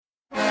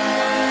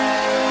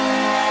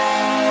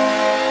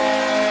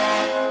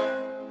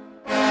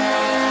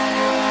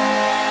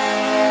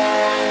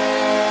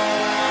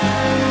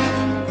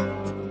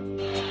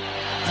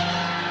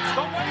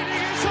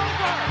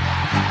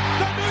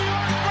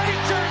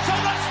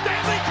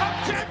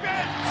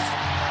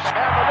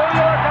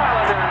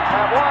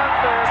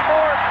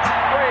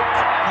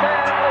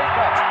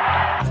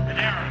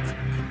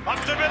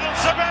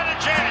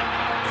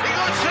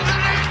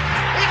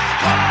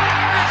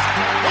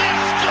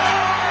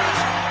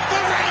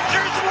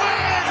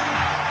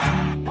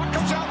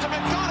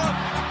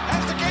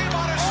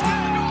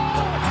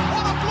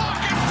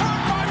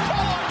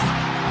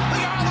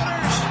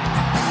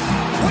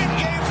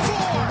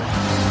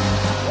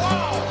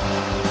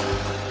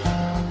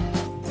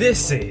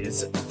This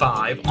is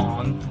 5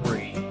 on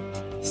 3.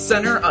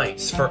 Center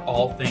ice for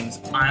all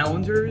things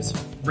Islanders,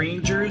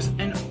 Rangers,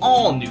 and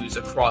all news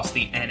across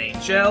the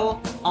NHL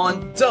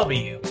on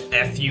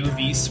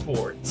WFUV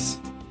Sports.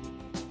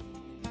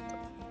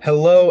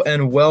 Hello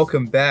and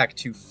welcome back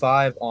to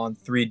 5 on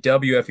 3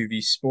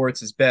 WFUV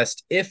Sports'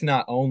 best, if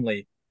not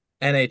only,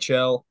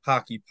 NHL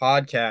hockey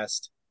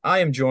podcast. I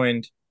am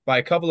joined by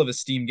a couple of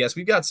esteemed guests.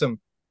 We've got some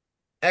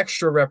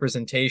extra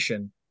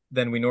representation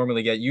than we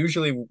normally get.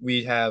 Usually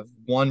we have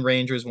one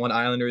Rangers, one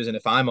Islanders, and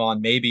if I'm on,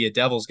 maybe a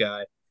Devils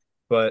guy.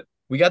 But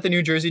we got the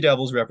New Jersey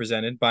Devils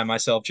represented by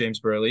myself, James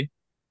Birle.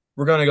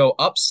 We're going to go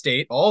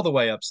upstate, all the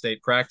way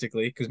upstate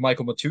practically, because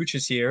Michael Matuch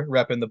is here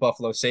repping the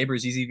Buffalo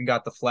Sabres. He's even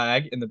got the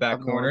flag in the back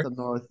Up north, corner. up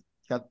north.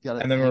 Got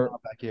it And then hanging we're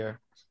out back here.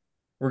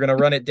 we're going to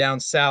run it down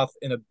south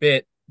in a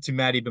bit to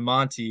Maddie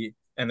Bimonte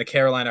and the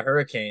Carolina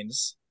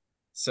Hurricanes.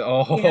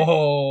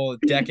 So,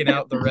 decking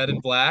out the red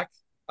and black.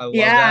 I love that.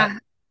 Yeah.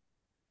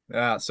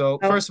 Yeah. So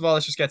Oh, first of all,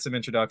 let's just get some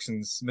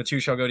introductions.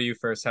 Matush, I'll go to you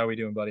first. How are we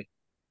doing, buddy?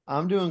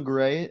 I'm doing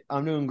great.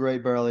 I'm doing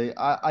great, Burley.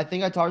 I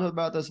think I talked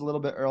about this a little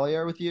bit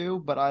earlier with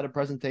you, but I had a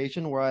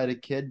presentation where I had a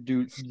kid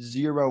do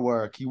zero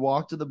work. He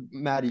walked to the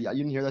Maddie. You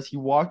didn't hear this. He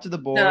walked to the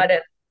no, I board,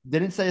 didn't.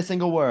 didn't say a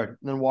single word,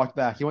 and then walked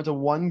back. He went to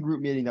one group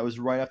meeting that was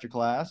right after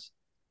class.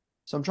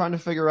 So I'm trying to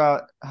figure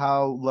out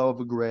how low of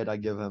a grade I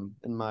give him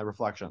in my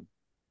reflection.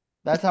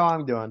 That's how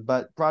I'm doing.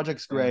 But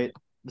project's great.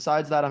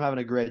 Besides that, I'm having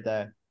a great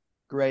day.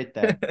 Great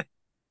day.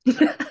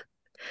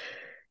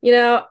 And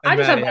I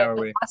just had Maddie, how are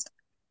we?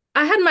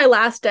 I had my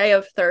last day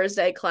of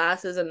Thursday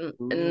classes and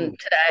Ooh.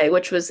 today,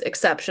 which was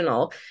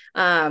exceptional.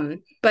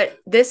 But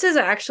this is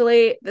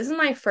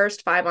my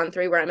first 5 on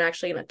 3 where I'm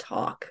actually gonna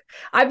talk.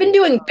 I've been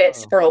doing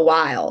bits Oh. for a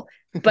while,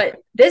 but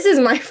this is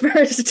my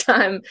first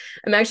time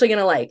I'm actually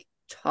gonna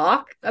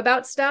talk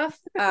about stuff.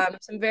 So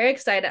I'm very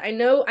excited. I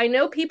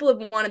know people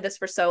have wanted this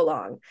for so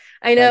long.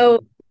 I Thank you know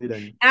for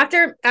leading.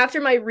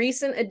 after my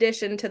recent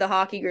addition to the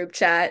hockey group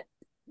chat,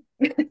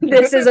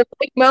 this is a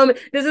big moment.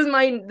 This is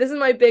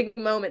my big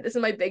moment. This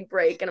is my big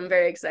break, and I'm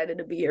very excited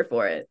to be here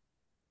for it.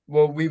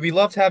 Well, we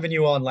loved having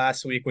you on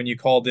last week when you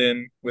called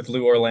in with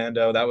Lou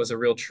Orlando. That was a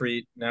real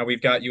treat. Now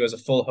we've got you as a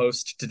full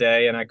host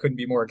today, and I couldn't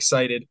be more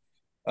excited.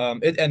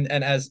 And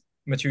as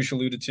Matush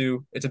alluded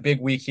to, it's a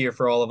big week here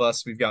for all of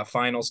us. We've got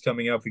finals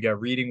coming up. We got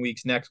reading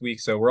weeks next week,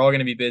 so we're all going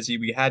to be busy.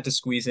 We had to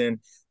squeeze in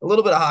a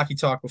little bit of hockey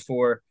talk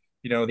before,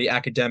 the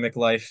academic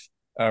life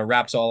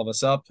wraps all of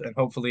us up, and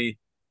hopefully,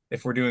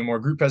 if we're doing more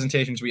group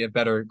presentations, we have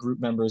better group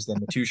members than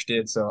Matush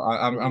did. So Would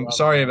I'm love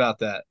sorry that. about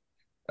that.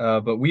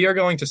 But we are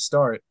going to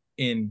start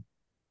in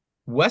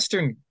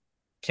Western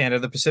Canada,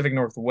 the Pacific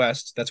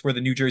Northwest. That's where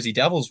the New Jersey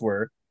Devils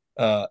were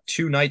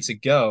 2 nights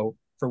ago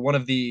for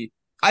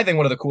I think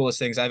one of the coolest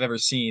things I've ever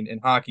seen in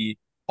hockey.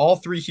 All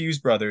three Hughes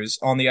brothers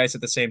on the ice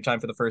at the same time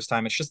for the first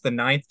time. It's just the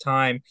ninth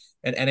time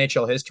in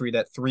NHL history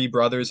that three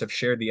brothers have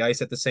shared the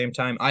ice at the same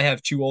time. I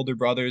have two older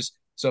brothers,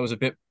 so it was a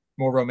bit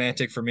more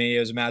romantic for me.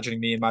 I was imagining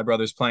me and my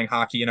brothers playing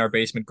hockey in our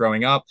basement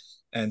growing up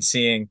and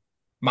seeing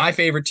my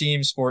favorite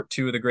team sport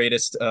two of the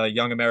greatest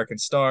young American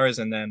stars,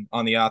 and then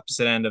on the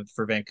opposite end of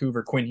for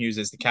Vancouver, Quinn Hughes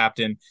is the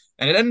captain,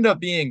 and it ended up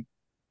being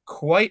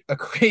quite a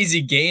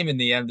crazy game in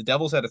the end. The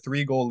Devils had a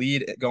 3-goal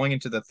lead going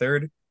into the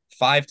third,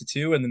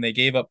 5-2, and then they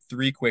gave up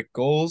three quick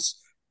goals.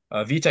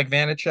 Vitek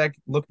Vanacek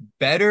looked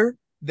better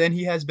than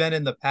he has been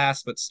in the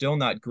past, but still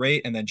not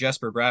great. And then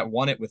Jesper Bratt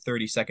won it with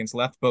 30 seconds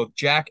left. Both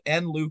Jack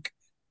and Luke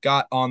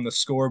got on the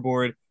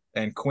scoreboard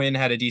and Quinn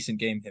had a decent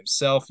game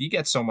himself. He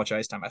gets so much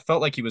ice time. I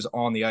felt like he was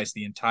on the ice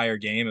the entire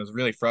game. It was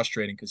really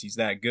frustrating because he's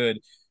that good.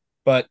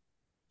 But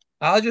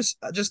I'll just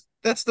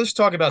let's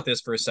talk about this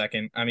for a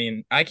second. I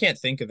mean, I can't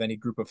think of any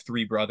group of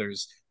three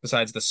brothers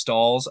besides the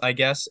Stalls, I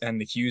guess, and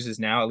the Hugheses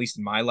now, at least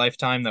in my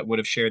lifetime, that would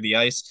have shared the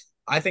ice.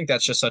 I think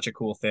that's just such a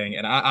cool thing,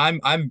 and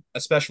I'm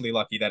especially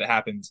lucky that it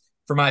happens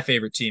for my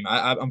favorite team.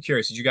 I'm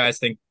curious. Did you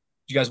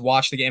guys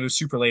watch the game? It was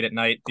super late at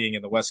night, being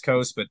in the West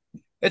Coast, but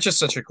it's just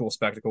such a cool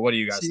spectacle. What do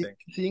you guys think?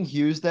 Seeing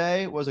Hughes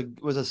Day was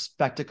a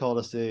spectacle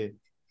to see.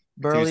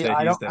 Burley, Tuesday,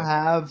 I don't Tuesday.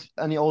 have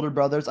any older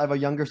brothers. I have a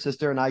younger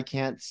sister and I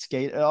can't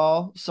skate at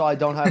all. So I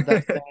don't have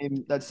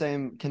that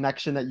same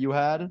connection that you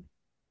had.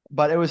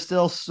 But it was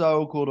still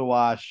so cool to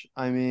watch.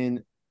 I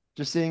mean,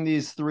 just seeing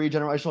these three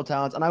generational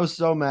talents. And I was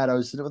so mad. I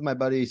was sitting with my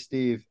buddy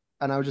Steve,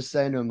 and I was just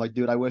saying to him, like,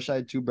 dude, I wish I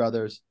had two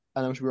brothers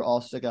and I wish we were all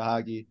sick of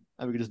hockey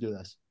and we could just do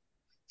this.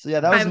 So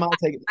yeah, that was I'm my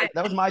take. I,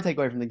 That was my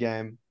takeaway from the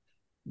game.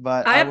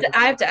 But I I have was to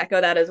I have to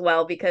echo that as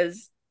well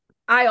because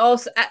I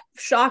also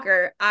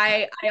shocker,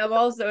 I am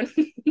also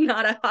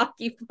not a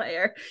hockey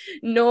player,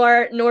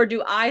 nor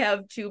do I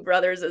have two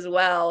brothers as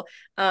well.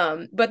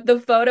 But the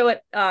photo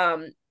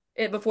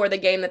before the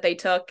game that they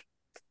took,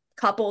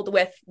 coupled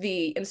with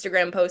the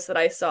Instagram post that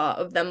I saw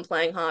of them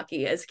playing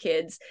hockey as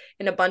kids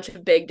in a bunch of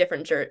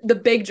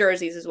the big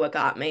jerseys is what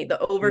got me. The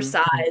Mhm.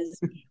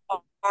 oversized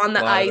on A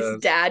the lot of ice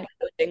those. dad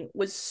coaching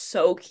was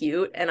so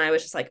cute, and I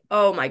was just like,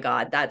 oh my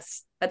god,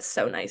 that's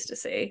so nice to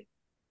see.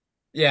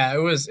 Yeah, it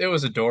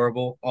was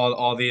adorable.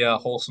 All the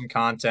wholesome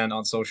content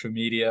on social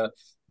media.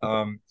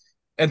 Um,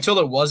 until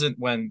it wasn't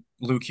when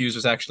Luke Hughes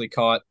was actually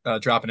caught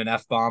dropping an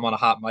F-bomb on a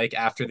hot mic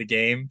after the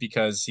game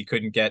because he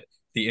couldn't get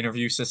the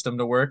interview system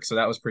to work. So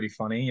that was pretty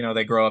funny.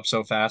 They grow up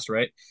so fast,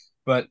 right?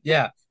 But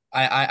yeah,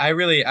 I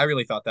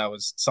really thought that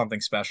was something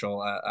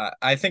special.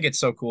 I think it's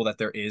so cool that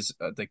there is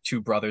like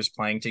two brothers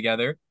playing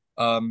together.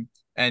 And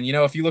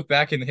if you look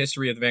back in the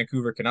history of the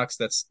Vancouver Canucks,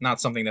 that's not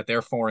something that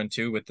they're foreign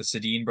to, with the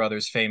Sedin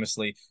brothers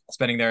famously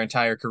spending their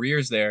entire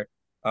careers there,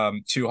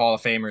 two Hall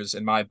of Famers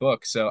in my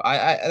book. So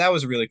I that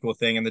was a really cool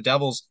thing. And the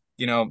Devils,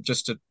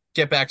 just to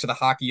get back to the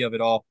hockey of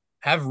it all,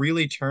 have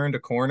really turned a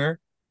corner.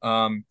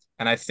 And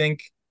I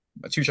think,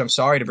 Matuch, I'm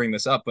sorry to bring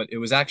this up, but it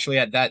was actually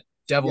at that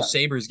Yeah, Devils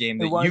Sabres game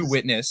it that you was.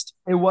 witnessed.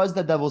 It was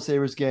the Devils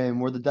Sabres game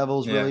where the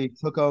Devils Yeah, really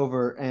took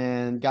over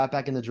and got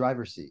back in the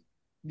driver's seat.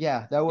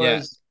 Yeah, that yeah,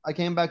 was. I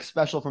came back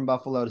special from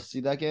Buffalo to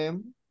see that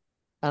game,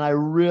 and I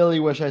really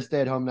wish I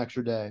stayed home an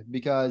extra day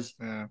because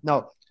yeah.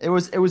 no, it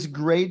was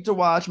great to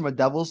watch from a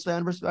Devils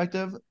fan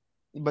perspective,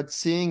 but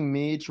seeing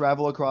me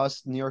travel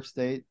across New York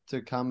State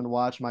to come and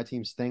watch my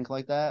team stink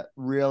like that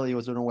really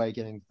was an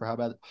awakening for how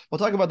bad. We'll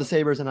talk about the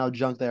Sabres and how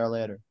junk they are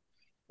later,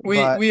 We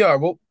but we are.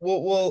 We'll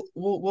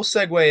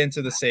segue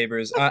into the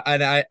Sabres.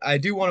 And I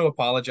do want to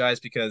apologize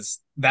because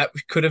that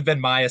could have been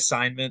my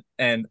assignment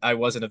and I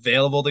wasn't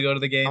available to go to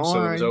the game, don't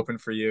so it was worry. open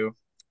for you.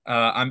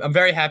 I'm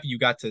very happy you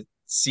got to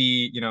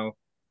see, is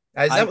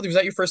that I was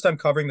that your first time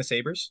covering the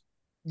Sabres?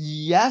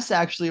 Yes,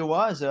 actually, it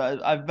was.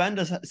 I've been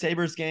to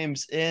Sabres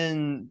games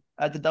in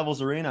at the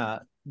Devils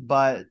Arena,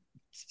 but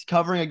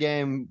covering a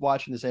game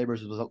watching the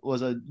Sabres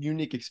was a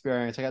unique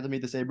experience. I got to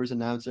meet the Sabres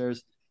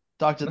announcers,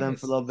 talk to them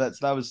for a Nice. little bit,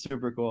 so that was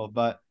super cool.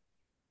 But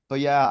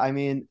yeah, I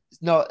mean,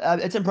 no,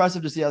 it's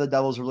impressive to see how the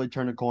Devils really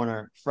turned a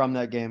corner from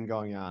that game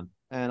going on,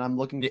 and I'm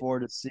looking Yeah. forward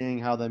to seeing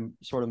how they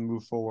sort of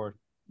move forward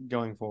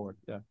going forward.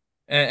 Yeah.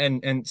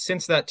 And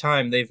since that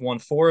time, they've won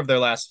four of their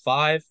last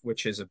five,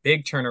 which is a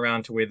big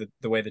turnaround to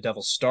the way the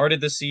Devils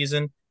started this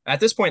season. At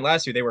this point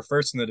last year, they were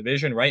first in the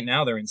division. Right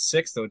now, they're in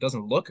sixth, though it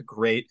doesn't look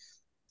great.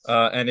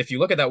 And if you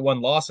look at that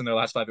one loss in their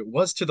last five, it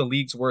was to the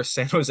league's worst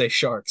San Jose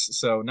Sharks.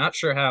 So not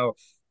sure how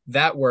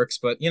that works,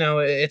 but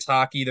it's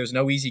hockey. There's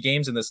no easy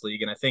games in this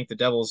league, and I think the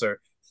Devils are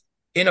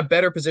in a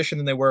better position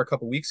than they were a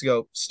couple weeks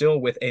ago,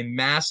 still with a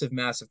massive,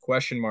 massive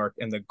question mark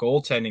in the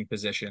goaltending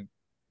position.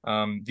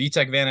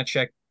 Vitek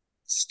Vanacek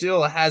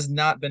still has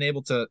not been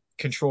able to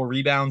control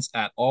rebounds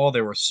at all.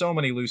 There were so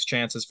many loose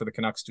chances for the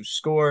Canucks to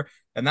score,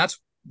 and that's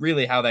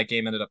really how that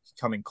game ended up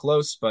coming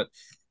close. But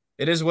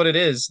it is what it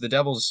is. The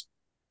Devils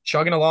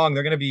chugging along.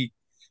 They're going to be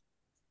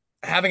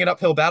having an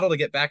uphill battle to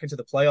get back into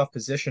the playoff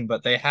position,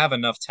 but they have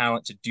enough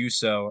talent to do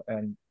so.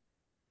 And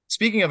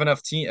speaking of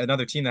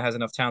another team that has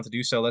enough talent to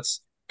do so,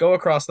 let's go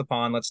across the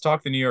pond. Let's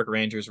talk the New York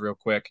Rangers real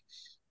quick.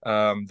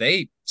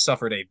 They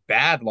suffered a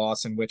bad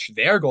loss in which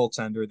their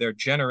goaltender, their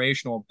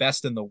generational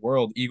best in the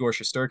world, Igor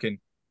Shesterkin,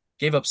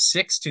 gave up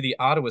six to the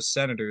Ottawa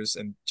Senators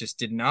and just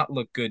did not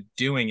look good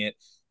doing it.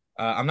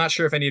 I'm not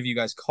sure if any of you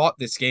guys caught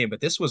this game, but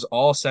this was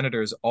all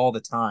Senators all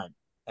the time.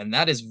 And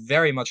that is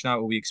very much not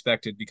what we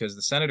expected because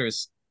the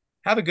Senators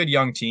have a good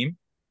young team,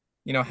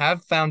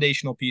 have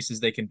foundational pieces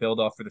they can build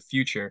off for the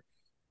future.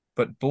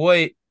 But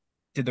boy,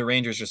 did the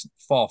Rangers just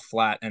fall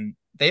flat. And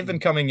they've been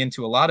coming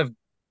into a lot of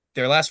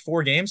their last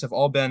four games have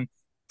all been,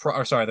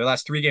 their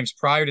last three games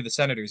prior to the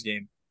Senators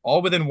game,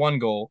 all within one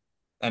goal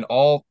and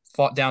all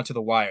fought down to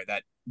the wire.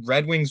 That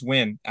Red Wings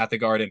win at the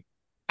Garden,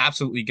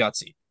 absolutely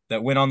gutsy.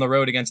 That win on the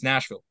road against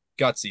Nashville,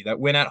 gutsy. That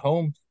win at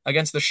home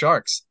against the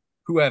Sharks,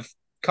 who have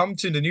come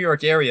to the New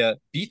York area,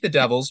 beat the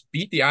Devils,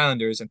 beat the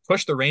Islanders, and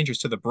pushed the Rangers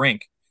to the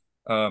brink.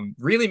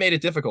 Really made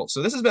it difficult.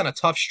 So this has been a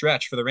tough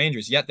stretch for the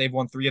Rangers, yet they've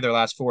won three of their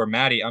last four.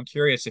 Maddie, I'm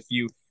curious if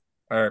you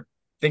are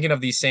thinking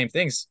of these same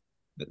things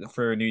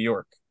for New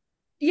York.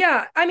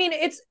 Yeah, I mean,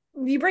 it's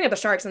you bring up the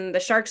Sharks, and the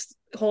Sharks'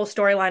 whole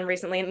storyline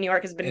recently in New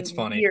York has It's been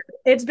funny. weird.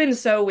 It's been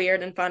so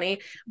weird and funny.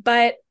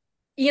 But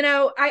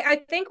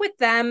I think with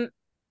them,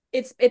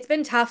 it's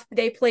been tough.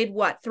 They played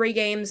what, 3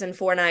 games in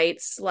 4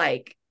 nights.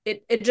 Like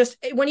it just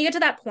when you get to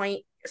that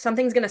point,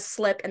 something's gonna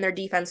slip, and their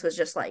defense was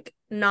just like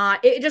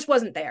not. It just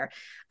wasn't there,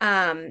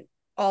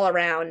 all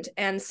around,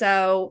 and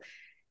so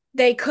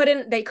they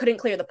couldn't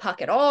clear the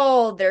puck at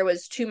all. There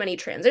was too many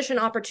transition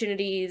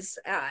opportunities.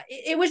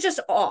 It was just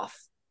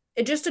off.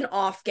 It just an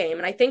off game.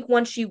 And I think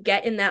once you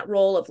get in that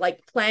role of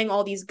like playing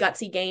all these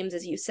gutsy games,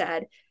 as you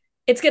said,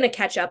 it's going to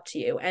catch up to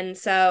you. And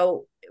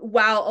so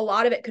while a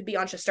lot of it could be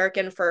on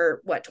Shesterkin for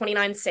what,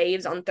 29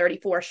 saves on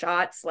 34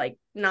 shots, like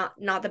not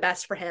the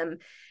best for him.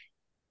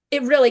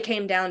 It really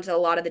came down to a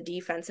lot of the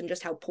defense and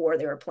just how poor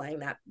they were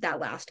playing that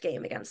last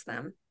game against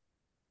them.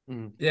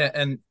 Yeah,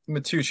 and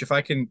Matush, if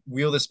I can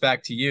wheel this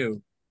back to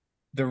you,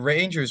 the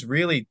Rangers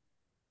really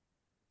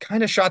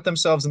kind of shot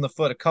themselves in the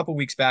foot a couple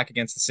weeks back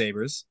against the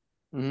Sabres.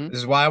 Mm-hmm. This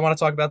is why I want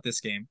to talk about this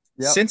game.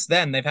 Yep. Since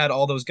then, they've had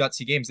all those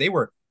gutsy games. They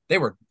were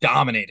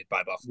dominated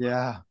by Buffalo.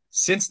 Yeah.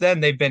 Since then,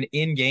 they've been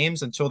in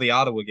games until the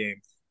Ottawa game.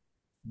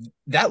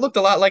 That looked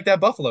a lot like that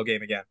Buffalo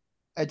game again.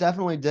 It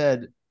definitely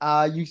did.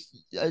 You,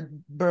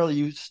 Burley,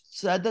 you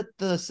said that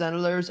the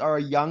Senators are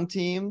a young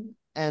team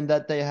and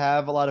that they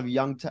have a lot of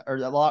or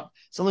a lot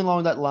something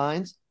along that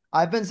lines.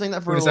 I've been saying that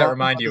Who for a does that long time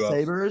remind about the you of?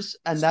 Sabres,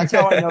 and that's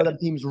how I know that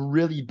team's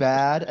really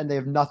bad and they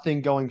have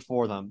nothing going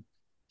for them.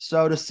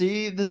 So to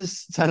see the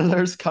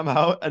Senators come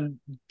out and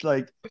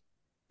like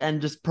and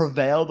just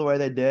prevail the way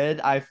they did,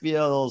 I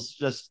feel is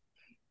just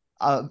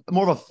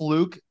more of a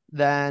fluke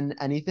than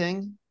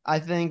anything. I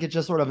think it's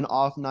just sort of an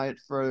off night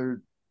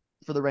for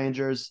the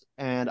Rangers,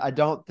 and I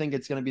don't think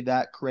it's going to be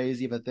that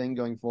crazy of a thing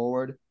going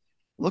forward.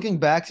 Looking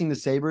back, seeing the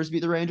Sabres beat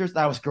the Rangers,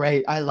 that was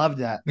great. I loved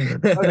that.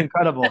 That was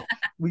incredible.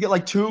 We get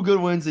like 2 good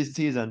wins this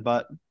season,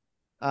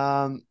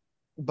 um,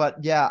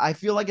 but yeah, I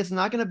feel like it's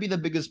not going to be the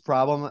biggest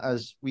problem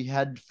as we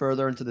head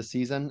further into the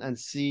season and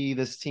see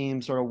this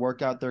team sort of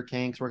work out their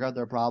kinks, work out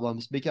their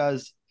problems,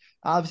 because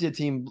obviously a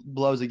team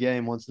blows a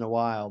game once in a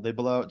while. They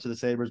blow it to the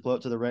Sabres, blow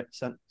it to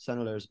the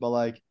Senators, but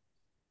like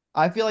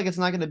I feel like it's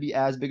not going to be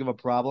as big of a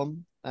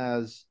problem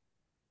as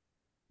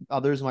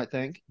others might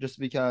think, just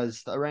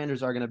because the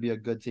Rangers are going to be a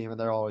good team and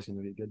they're always going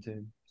to be a good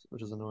team,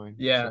 which is annoying.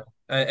 Yeah,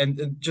 So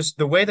and just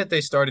the way that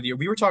they started the year,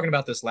 we were talking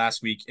about this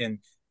last week, and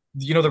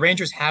the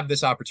Rangers have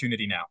this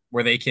opportunity now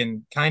where they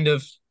can kind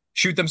of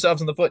shoot themselves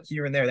in the foot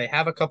here and there. They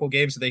have a couple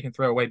games that they can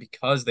throw away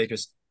because they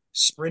just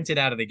sprinted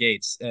out of the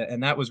gates,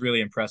 and that was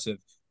really impressive.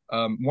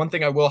 One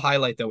thing I will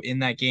highlight though, in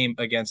that game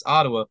against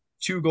Ottawa,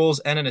 2 goals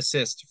and an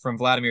assist from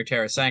Vladimir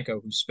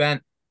Tarasenko, who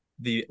spent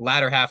the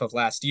latter half of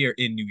last year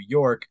in New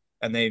York,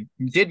 and they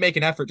did make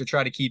an effort to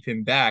try to keep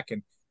him back.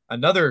 And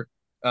another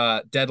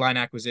deadline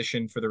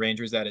acquisition for the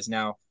Rangers that is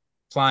now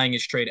plying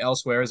his trade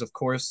elsewhere is, of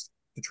course,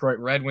 Detroit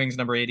Red Wings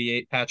number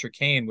 88, Patrick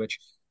Kane, which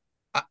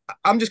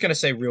I'm just going to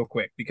say real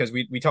quick because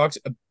we talked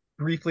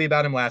briefly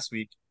about him last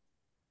week.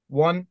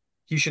 One,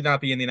 he should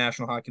not be in the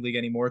National Hockey League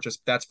anymore.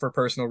 Just that's for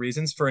personal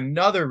reasons. For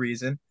another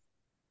reason,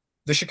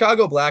 the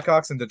Chicago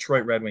Blackhawks and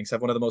Detroit Red Wings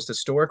have one of the most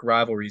historic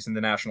rivalries in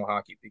the National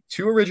Hockey League.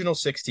 2 original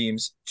 6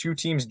 teams, 2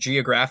 teams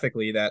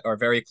geographically that are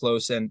very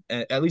close and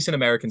at least in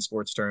American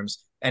sports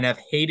terms, and have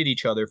hated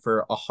each other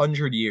for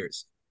 100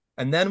 years.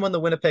 And then when the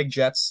Winnipeg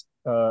Jets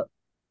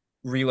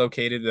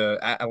relocated,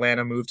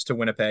 Atlanta moved to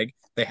Winnipeg,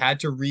 they had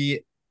to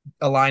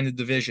realign the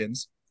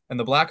divisions, and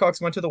the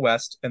Blackhawks went to the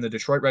West, and the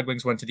Detroit Red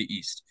Wings went to the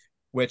East,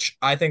 which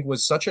I think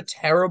was such a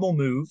terrible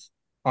move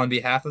on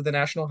behalf of the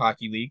National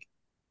Hockey League.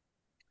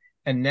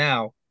 And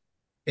now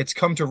it's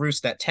come to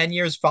roost that 10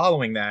 years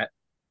following that,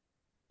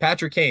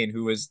 Patrick Kane,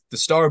 who was the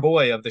star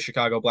boy of the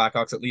Chicago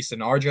Blackhawks, at least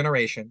in our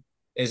generation,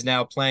 is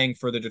now playing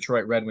for the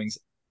Detroit Red Wings.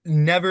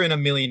 Never in a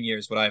million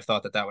years would I have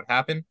thought that that would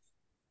happen.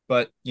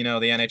 But, the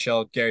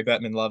NHL, Gary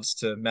Bettman loves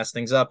to mess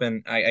things up.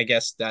 And I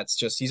guess that's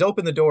just, he's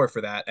opened the door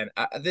for that. And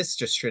this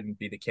just shouldn't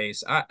be the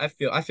case. I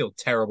feel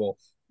terrible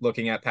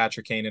looking at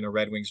Patrick Kane in a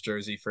Red Wings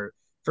jersey for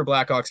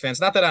Blackhawks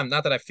fans. Not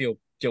that I feel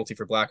guilty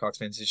for Blackhawks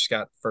fans. He just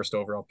got first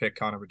overall pick,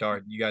 Connor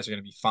Bedard. You guys are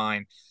going to be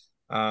fine.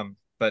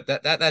 But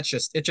that's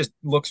just, it just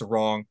looks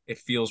wrong. It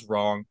feels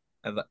wrong.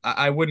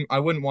 I wouldn't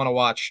want to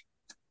watch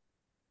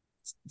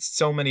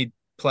so many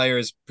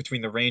players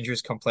between the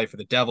Rangers come play for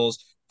the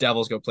Devils.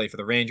 Devils go play for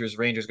the Rangers.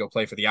 Rangers go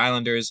play for the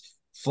Islanders.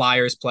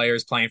 Flyers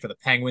players playing for the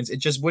Penguins. It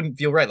just wouldn't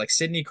feel right. Like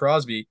Sidney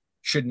Crosby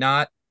should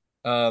not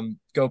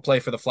go play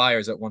for the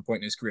Flyers at one point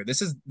in his career.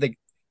 This is the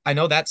I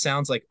know that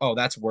sounds like, oh,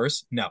 that's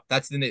worse. No,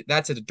 that's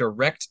a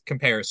direct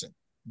comparison.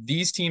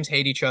 These teams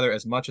hate each other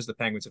as much as the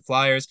Penguins and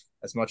Flyers,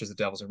 as much as the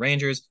Devils and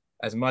Rangers,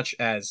 as much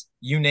as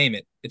you name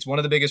it. It's one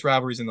of the biggest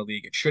rivalries in the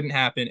league. It shouldn't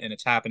happen, and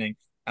it's happening.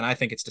 And I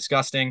think it's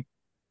disgusting.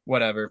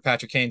 Whatever.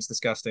 Patrick Kane's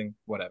disgusting.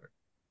 Whatever.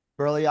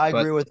 Burley, I But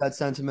agree with that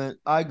sentiment.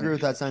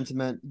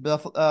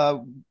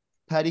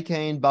 Patty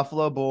Kane,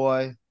 Buffalo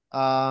boy. He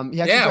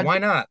actually yeah, why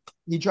not?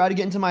 he tried to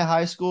get into my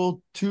high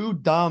school, too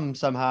dumb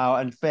somehow,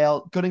 and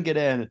failed, couldn't get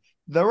in.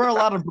 There were a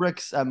lot of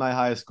bricks at my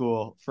high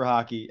school for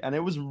hockey, and it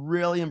was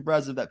really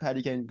impressive that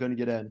Patty Kane couldn't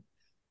get in.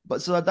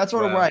 But so that's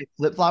sort of where Wow. I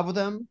flip flop with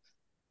him.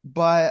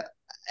 But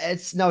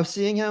it's no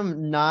seeing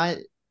him not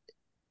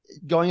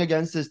going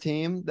against his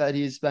team that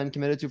he's been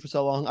committed to for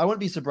so long. I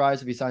wouldn't be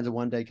surprised if he signs a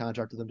 1-day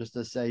contract with them just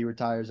to say he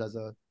retires as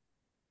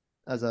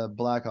a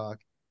Blackhawk.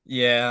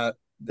 Yeah.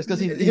 It's because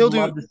he's He'll do.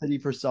 loved the city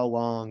for so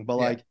long. But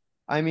Yeah. like,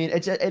 I mean,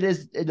 it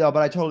is no,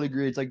 but I totally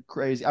agree. It's like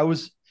crazy. I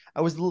was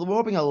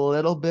hoping a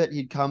little bit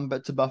he'd come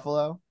but to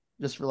Buffalo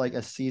just for like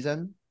a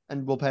season,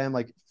 and we'll pay him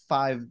like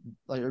five,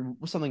 like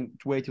something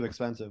way too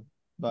expensive.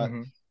 But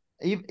Mhm.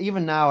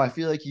 even now, I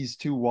feel like he's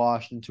too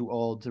washed and too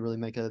old to really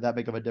make that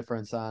big of a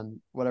difference on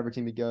whatever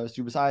team he goes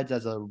to. Besides,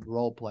 as a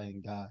role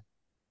playing guy.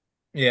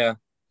 Yeah,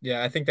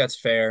 yeah, I think that's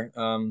fair.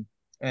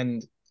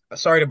 And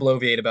sorry to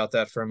bloviate about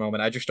that for a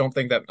moment. I just don't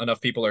think that enough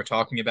people are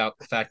talking about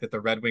the fact that the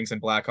Red Wings and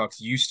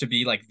Blackhawks used to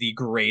be like the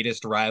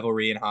greatest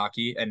rivalry in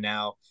hockey, and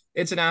now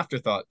it's an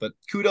afterthought. But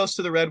kudos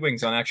to the Red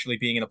Wings on actually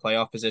being in a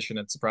playoff position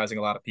and surprising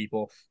a lot of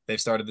people.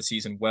 They've started the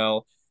season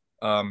well.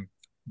 Um,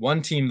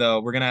 One team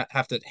though, we're gonna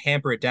have to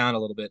hamper it down a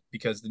little bit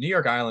because the New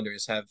York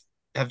Islanders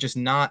have just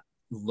not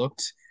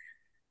looked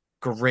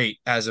great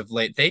as of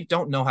late. They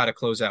don't know how to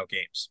close out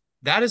games.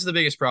 That is the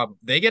biggest problem.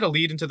 They get a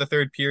lead into the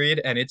third period,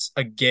 and it's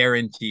a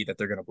guarantee that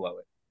they're going to blow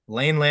it.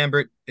 Lane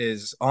Lambert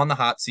is on the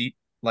hot seat.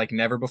 like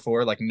never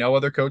before, like no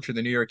other coach in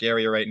the New York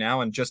area right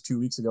now. And just 2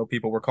 weeks ago,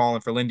 people were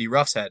calling for Lindy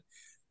Ruff's head.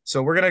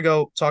 So we're gonna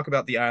go talk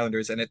about the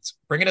Islanders, and it's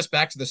bringing us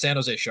back to the San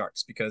Jose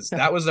Sharks because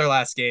that was their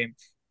last game.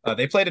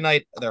 They play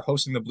tonight. They're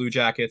hosting the Blue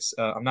Jackets.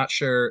 I'm not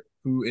sure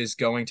who is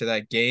going to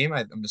that game.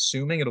 I'm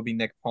assuming it'll be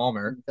Nick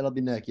Palmer. It'll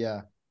be Nick,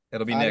 yeah.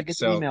 It'll be I didn't Nick. get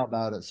the So email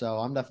about it, so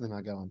I'm definitely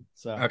not going.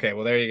 So okay,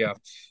 well there you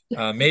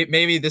go.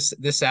 Maybe this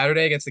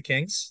Saturday against the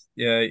Kings.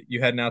 Yeah,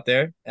 you heading out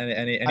there?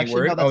 Any actually,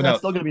 word? no, Oh that's no,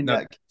 still gonna be no,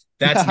 Nick.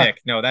 that's Yeah.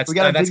 Nick. No, We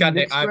got a that's big got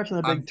Nick Nick. stretch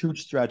and a I'm big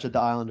Tooch stretch at the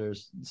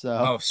Islanders. So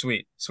Oh,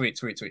 sweet.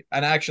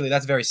 And actually,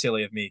 that's very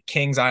silly of me.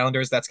 Kings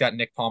Islanders, that's got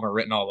Nick Palmer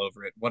written all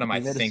over it. What am they I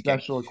made a thinking?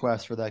 special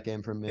request for that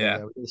game from me. Yeah,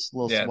 Yeah, we just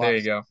little yeah, there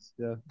you swaps.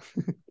 go.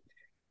 Yeah.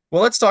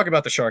 Well, let's talk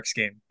about the Sharks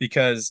game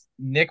because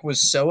Nick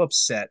was so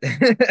upset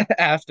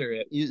after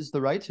it. Used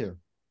the right to.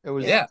 It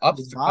was Yeah, it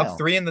was up vile.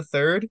 three in the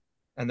third,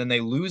 and then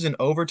they lose in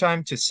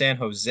overtime to San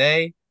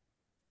Jose.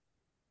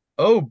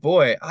 Oh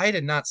boy, I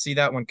did not see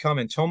that one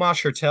coming. Tomas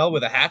Hertel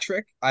with a hat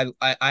trick. I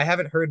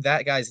haven't heard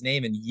that guy's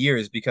name in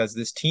years because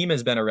this team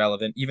has been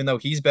irrelevant, even though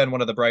he's been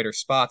one of the brighter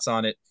spots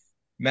on it.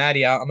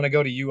 Maddie, I'm going to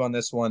go to you on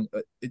this one.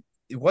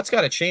 What's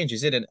got to change?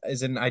 Is it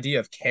an idea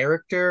of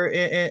character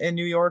in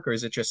New York, or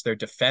is it just their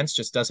defense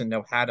just doesn't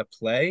know how to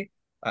play?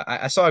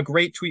 I saw a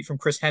great tweet from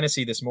Chris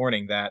Hennessy this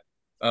morning that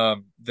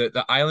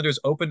the Islanders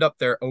opened up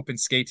their open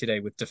skate today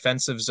with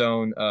defensive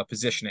zone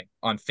positioning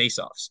on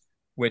faceoffs,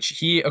 which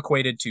he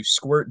equated to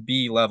squirt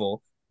B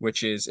level,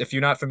 which is, if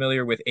you're not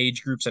familiar with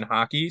age groups in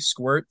hockey,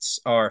 squirts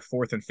are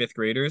fourth and fifth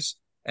graders,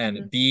 and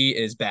Mhm. B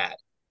is bad,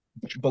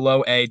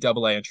 below A,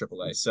 double A, and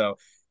triple A. So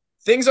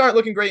things aren't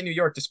looking great in New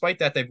York. Despite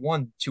that, they've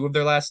won two of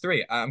their last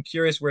three. I'm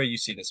curious where you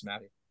see this,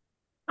 Maddie.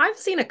 I've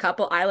seen a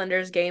couple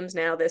Islanders games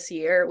now this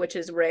year, which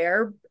is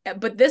rare,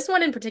 but this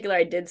one in particular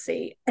I did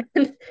see.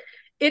 And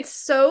it's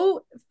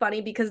so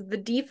funny because the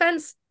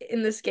defense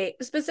in this game,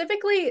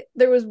 specifically,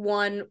 there was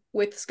one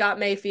with Scott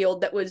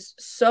Mayfield that was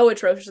so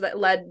atrocious that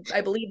led,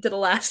 I believe, to the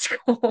last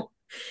goal,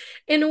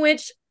 in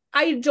which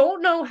I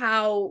don't know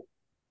how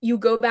you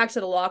go back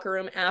to the locker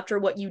room after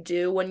what you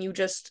do when you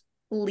just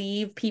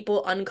leave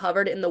people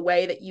uncovered in the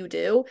way that you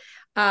do,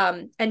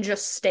 and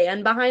just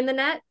stand behind the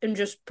net and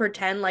just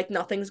pretend like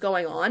nothing's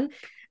going on.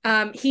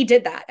 He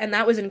did that, and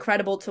that was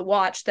incredible to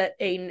watch, that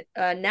a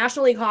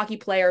National League hockey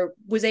player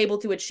was able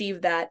to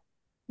achieve that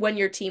when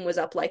your team was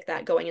up like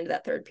that going into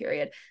that third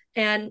period.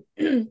 And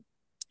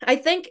I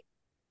think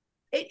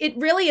it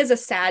really is a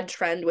sad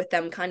trend with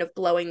them kind of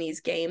blowing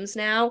these games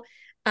now.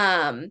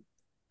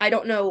 I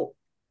don't know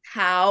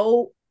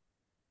how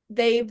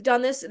they've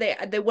done this.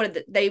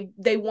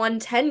 They won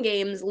 10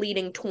 games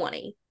leading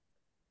 20.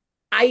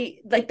 I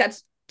like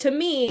that's, to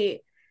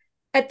me,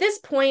 at this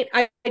point,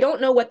 I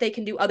don't know what they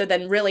can do other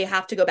than really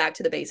have to go back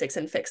to the basics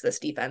and fix this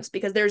defense,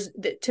 because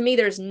to me,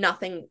 there's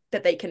nothing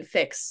that they can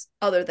fix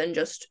other than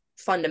just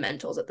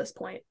fundamentals at this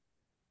point.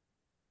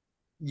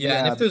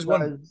 Yeah, and if there's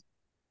one,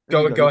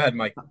 because go ahead,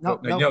 Mike. No,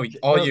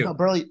 all you. No,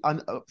 Burley,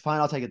 I'm fine.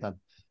 I'll take it then.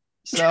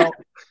 So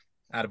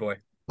Attaboy.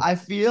 I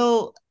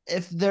feel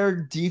if their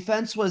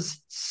defense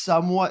was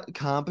somewhat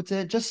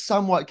competent, just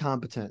somewhat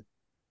competent,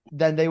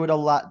 then they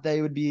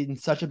would be in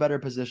such a better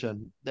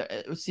position.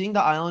 Seeing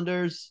the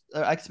Islanders'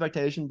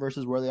 expectation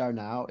versus where they are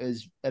now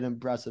is an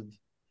impressive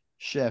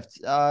shift.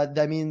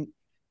 I mean,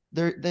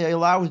 they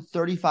allow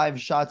 35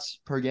 shots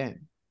per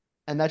game,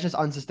 and that's just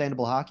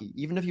unsustainable hockey.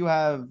 Even if you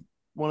have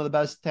one of the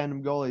best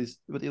tandem goalies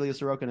with Ilya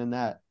Sorokin in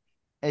that,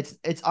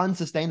 it's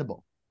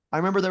unsustainable. I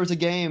remember there was a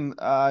game,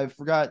 I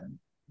forgot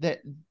that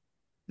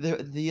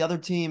the other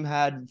team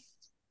had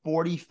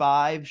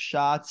 45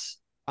 shots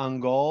on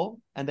goal,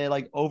 and they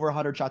like over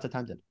 100 shots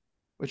attempted,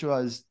 which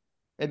was,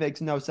 it makes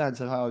no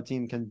sense of how a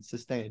team can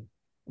sustain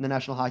in the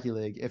National Hockey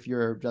League if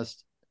you're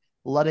just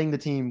letting the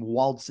team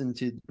waltz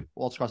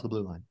across the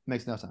blue line. It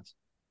makes no sense.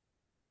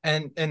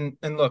 And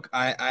look,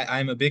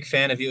 I'm a big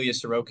fan of Ilya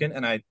Sorokin,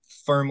 and I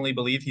firmly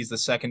believe he's the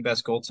second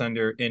best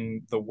goaltender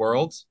in the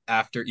world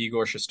after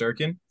Igor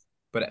Shesterkin.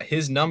 But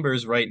his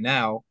numbers right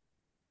now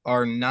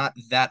are not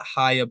that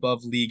high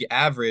above league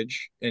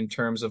average in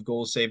terms of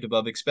goals saved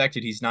above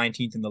expected. He's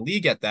 19th in the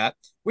league at that,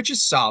 which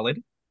is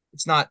solid.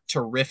 It's not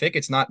terrific.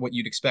 It's not what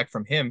you'd expect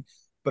from him.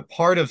 But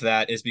part of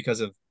that is because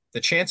of the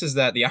chances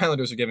that the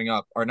Islanders are giving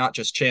up are not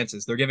just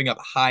chances. They're giving up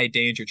high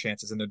danger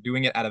chances, and they're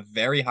doing it at a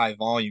very high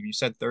volume. You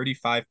said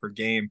 35 per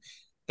game.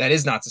 That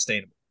is not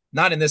sustainable.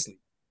 Not in this league.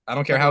 I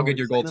don't care how good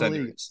your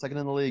goaltender is. Second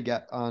in the league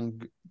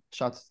on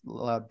shots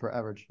allowed per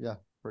average. Yeah.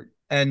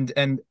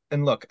 And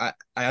look, I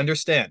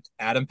understand.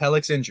 Adam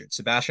Pellick's injured.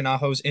 Sebastian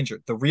Aho's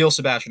injured. The real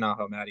Sebastian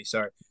Aho, Maddie,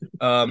 sorry.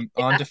 On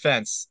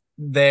defense,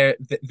 they're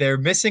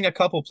missing a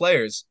couple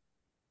players,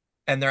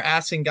 and they're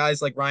asking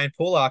guys like Ryan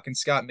Pulock and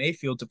Scott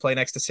Mayfield to play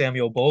next to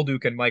Samuel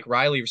Bolduc and Mike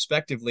Riley,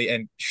 respectively,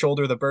 and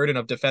shoulder the burden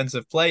of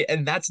defensive play.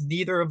 And that's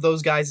neither of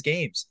those guys'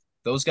 games.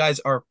 Those guys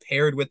are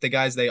paired with the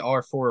guys they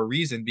are for a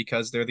reason,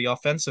 because they're the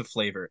offensive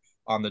flavor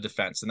on the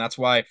defense. And that's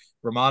why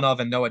Romanov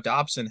and Noah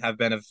Dobson have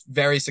been a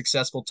very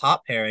successful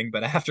top pairing.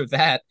 But after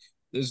that,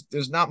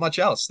 there's not much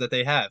else that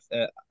they have.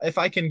 If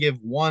I can give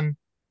one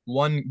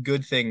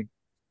good thing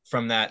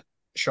from that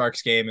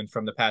Sharks game and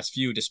from the past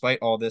few, despite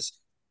all this,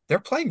 they're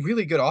playing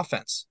really good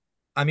offense.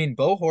 I mean,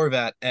 Bo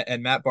Horvat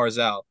and Matt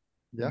Barzal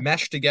Yeah.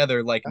 mesh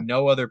together like Yeah.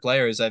 no other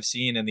players I've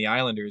seen in the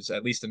Islanders,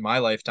 at least in my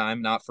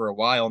lifetime, not for a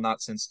while,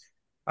 not since,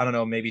 I don't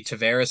know, maybe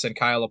Tavares and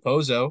Kyle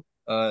Opozo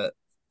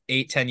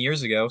 8, 10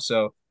 years ago.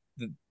 So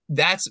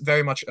that's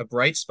very much a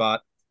bright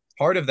spot.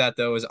 Part of that,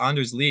 though, is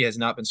Anders Lee has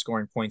not been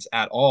scoring points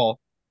at all.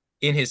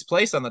 In his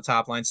place on the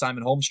top line,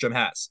 Simon Holmstrom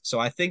has. So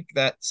I think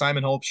that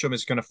Simon Holmstrom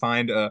is going to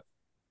find a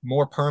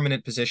more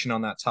permanent position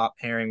on that top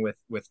pairing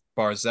with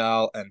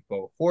Barzal and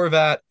Bo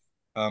Horvat.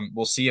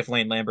 We'll see if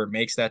Lane Lambert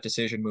makes that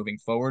decision moving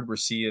forward. We'll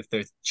see if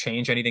they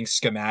change anything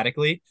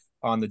schematically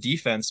on the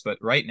defense, but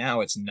right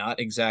now it's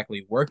not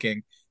exactly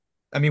working.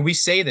 I mean, we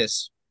say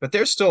this, but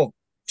they're still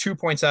 2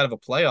 points out of a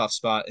playoff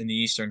spot in the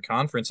Eastern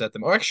Conference at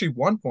them, or actually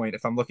 1 point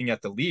if I'm looking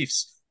at the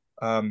Leafs.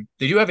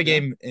 They do have a Yeah.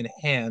 game in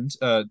hand,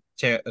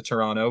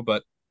 Toronto,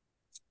 but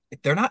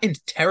they're not in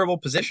terrible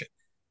position.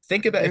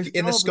 Think about There's if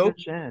in the still a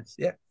good scope, chance.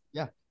 yeah,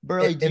 Yeah.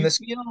 Burley, do in you this,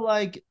 feel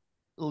like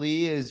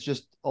Lee is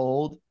just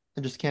old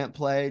and just can't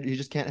play? He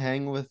just can't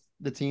hang with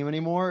the team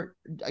anymore?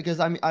 Because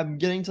I'm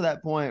getting to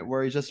that point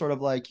where he's just sort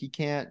of like he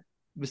can't,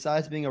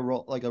 besides being a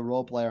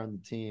role player on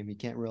the team, he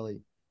can't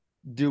really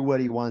do what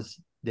he once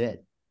did.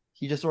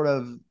 He just sort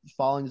of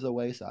falling to the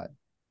wayside,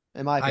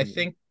 in my I opinion.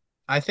 think,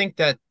 I think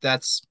that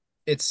that's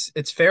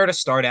it's fair to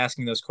start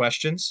asking those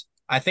questions.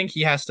 I think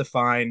he has to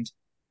find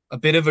a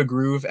bit of a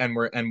groove, and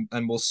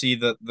we'll see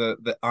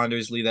the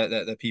Anders Lee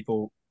that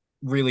people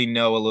really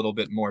know a little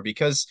bit more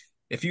because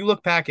if you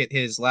look back at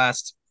his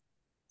last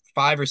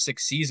 5 or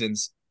 6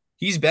 seasons,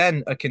 he's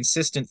been a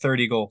consistent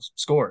 30 goal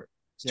scorer.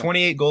 It's Yeah.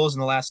 28 goals in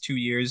the last 2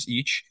 years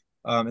each.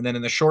 And then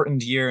in the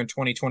shortened year in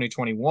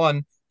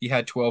 2020-21, he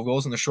had 12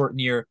 goals. In the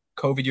shortened year,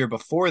 COVID year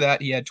before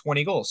that, he had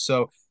 20 goals.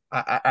 So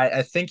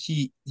I think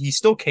he's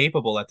still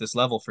capable at this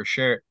level for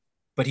sure,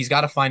 but he's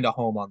got to find a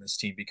home on this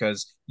team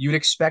because you'd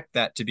expect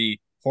that to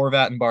be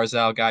Horvat and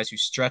Barzal, guys who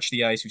stretch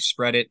the ice, who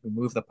spread it, who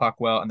move the puck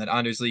well, and then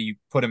Anders Lee, you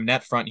put him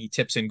net front, he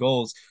tips in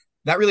goals.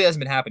 That really hasn't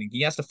been happening.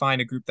 He has to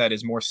find a group that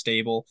is more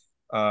stable,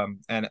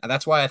 and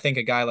that's why I think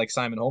a guy like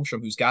Simon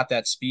Holmstrom, who's got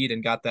that speed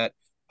and got that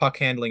puck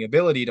handling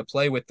ability to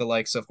play with the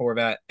likes of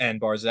Horvat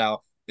and Barzal,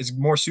 is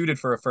more suited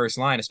for a first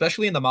line,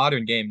 especially in the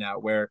modern game now,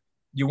 where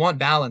you want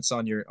balance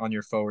on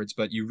your forwards,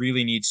 but you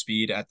really need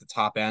speed at the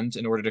top end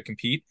in order to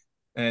compete.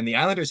 And the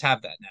Islanders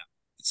have that now.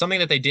 It's something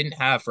that they didn't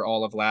have for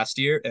all of last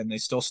year, and they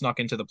still snuck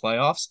into the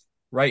playoffs.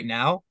 Right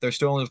now, they're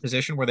still in a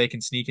position where they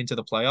can sneak into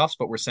the playoffs,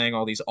 but we're saying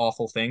all these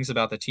awful things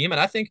about the team.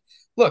 And I think,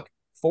 look,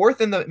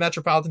 fourth in the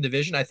Metropolitan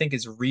Division, I think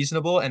is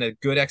reasonable and a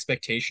good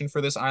expectation for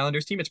this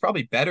Islanders team. It's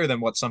probably better than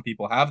what some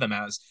people have them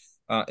as.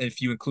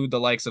 If you include the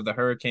likes of the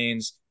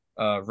Hurricanes,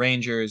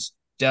 Rangers,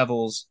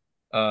 Devils,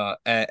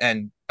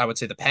 and I would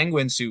say the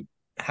Penguins, who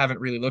haven't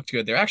really looked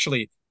good. They're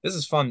actually, this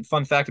is fun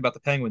fact about the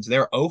Penguins.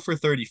 They're 0 for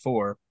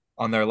 34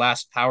 on their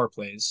last power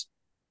plays,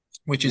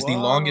 which is the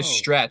longest Whoa.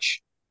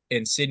 stretch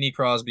in Sidney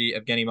Crosby,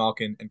 Evgeny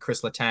Malkin, and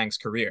Chris Letang's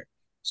career.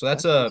 So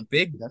that's That's a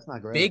risky. That's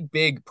not great.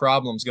 big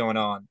problems going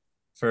on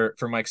for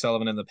Mike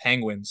Sullivan and the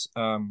Penguins.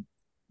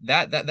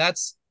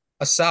 That's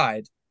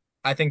aside.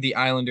 I think the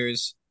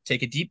Islanders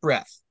take a deep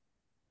breath.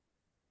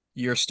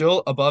 You're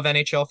still above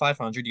NHL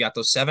 500. You got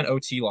those 7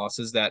 OT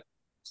losses that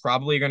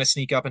probably are going to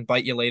sneak up and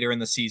bite you later in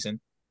the season.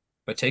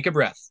 But take a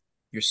breath.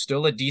 You're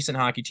still a decent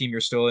hockey team. You're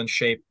still in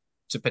shape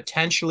to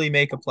potentially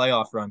make a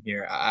playoff run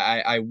here.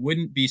 I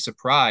wouldn't be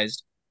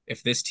surprised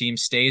if this team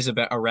stays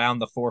about around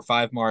the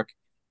 4-5 mark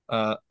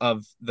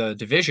of the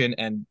division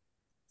and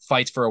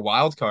fights for a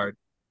wild card.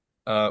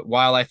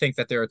 While I think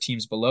that there are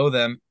teams below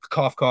them,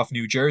 cough cough,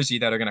 New Jersey,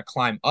 that are going to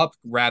climb up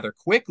rather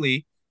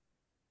quickly.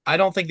 I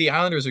don't think the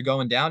Islanders are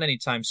going down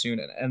anytime soon.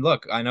 And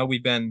look, I know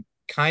we've been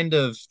kind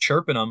of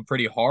chirping them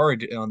pretty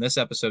hard on this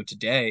episode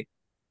today.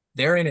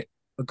 They're in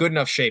a good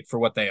enough shape for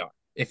what they are,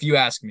 if you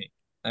ask me.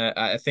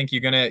 I think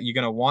you're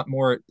gonna want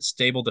more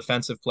stable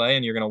defensive play,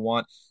 and you're gonna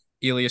want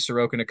Ilya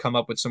Sorokin to come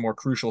up with some more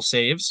crucial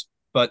saves.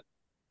 But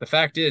the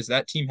fact is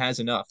that team has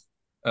enough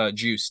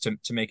juice to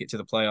make it to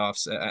the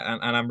playoffs,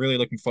 and I'm really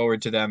looking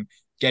forward to them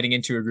getting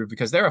into a group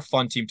because they're a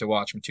fun team to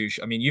watch. Matuch,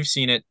 I mean, you've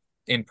seen it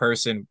in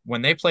person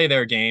when they play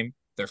their game.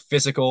 They're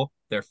physical,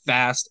 they're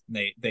fast,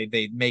 they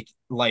make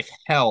life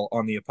hell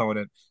on the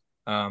opponent.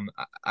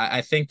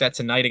 I think that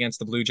tonight against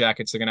the Blue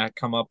Jackets, they're going to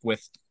come up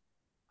with.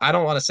 I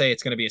don't want to say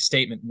it's going to be a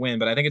statement win,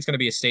 but I think it's going to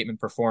be a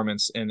statement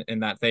performance in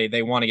that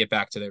they want to get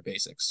back to their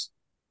basics.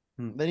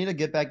 They need a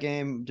get back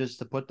game just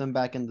to put them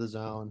back in the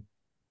zone.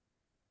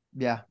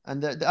 Yeah,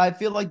 and I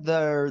feel like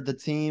they're the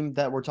team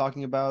that we're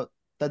talking about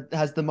that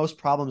has the most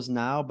problems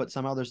now, but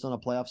somehow they're still in a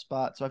playoff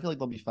spot. So I feel like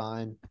they'll be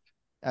fine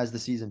as the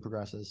season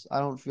progresses. I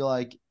don't feel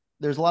like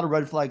there's a lot of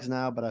red flags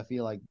now, but I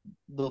feel like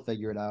they'll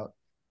figure it out.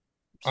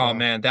 Oh So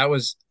man, that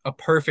was a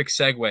perfect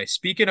segue.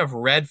 Speaking of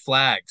red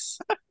flags.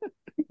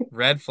 did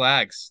on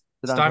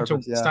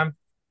purpose, It's yeah. time.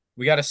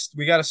 We got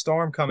a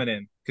storm coming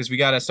in because we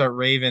got to start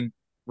waving,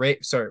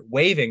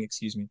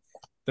 excuse me,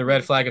 the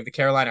red flag of the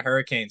Carolina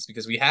Hurricanes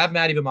because we have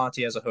Maddie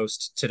Bimonte as a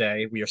host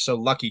today. We are so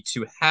lucky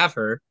to have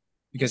her.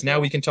 because now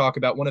we can talk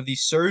about one of the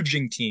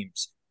surging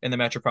teams in the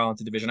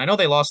Metropolitan Division. I know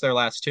they lost their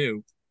last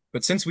two,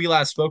 but since we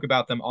last spoke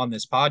about them on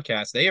this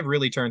podcast, they have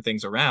really turned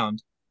things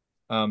around.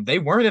 They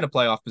weren't in a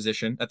playoff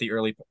position at the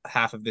early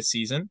half of this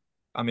season.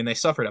 I mean, they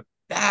suffered a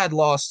bad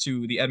loss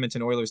to the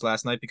Edmonton Oilers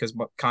last night because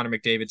Connor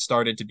McDavid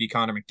started to be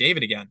Connor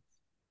McDavid again.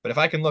 But if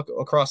I can look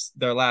across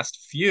their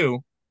last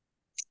few,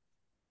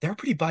 they're a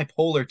pretty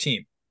bipolar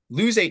team.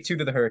 Lose 8-2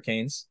 to the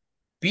Hurricanes,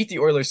 beat the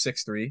Oilers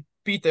 6-3,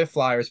 beat the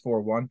Flyers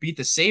 4-1, beat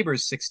the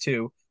Sabres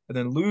 6-2, and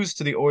then lose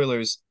to the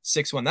Oilers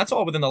 6-1. That's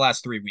all within the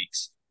last 3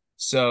 weeks.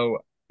 So,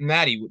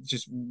 Maddie,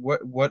 just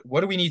what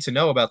do we need to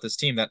know about this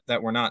team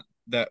that we're not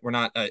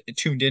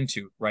tuned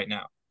into right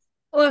now?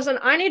 Listen,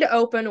 I need to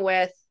open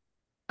with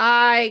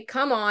I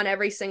come on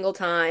every single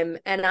time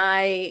and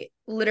I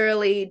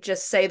literally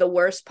just say the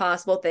worst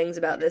possible things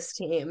about this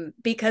team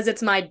because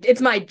it's my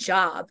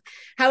job.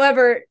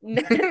 However,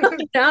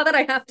 now that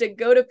I have to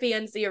go to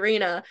PNC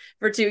Arena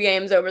for 2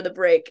 games over the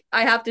break,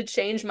 I have to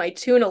change my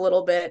tune a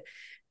little bit.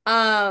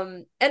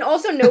 And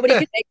also nobody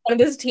can make fun of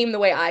this team the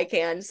way I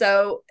can.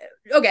 So,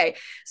 okay.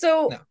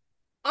 So No.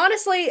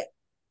 honestly,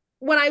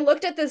 when I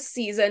looked at this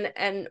season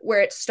and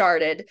where it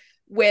started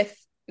with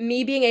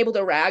me being able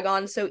to rag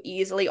on so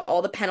easily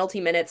all the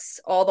penalty minutes,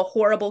 all the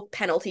horrible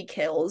penalty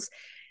kills,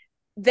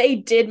 they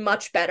did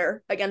much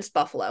better against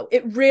Buffalo.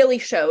 It really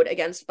showed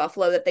against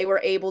Buffalo that they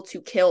were able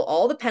to kill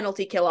all the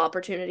penalty kill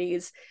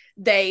opportunities.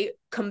 They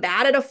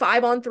combated a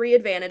 5-on-3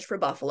 advantage for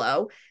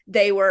Buffalo.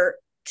 They were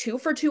 2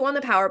 for 2 on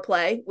the power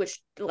play,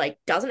 which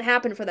doesn't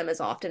happen for them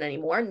as often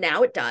anymore.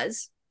 Now it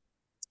does.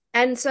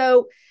 And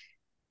so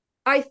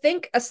I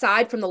think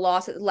aside from the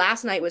loss,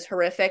 last night was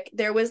horrific.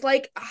 There was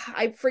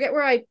I forget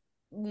where I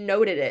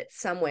noted it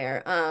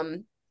somewhere.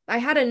 I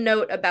had a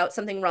note about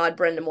something Rod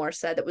Brindamore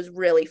said that was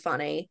really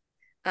funny.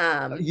 You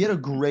had a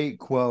great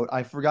quote.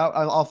 I forgot.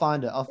 I'll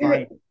find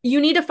it.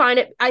 You need to find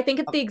it. I think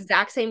it's the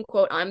exact same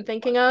quote I'm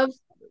thinking of.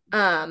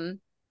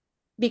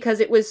 Because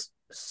it was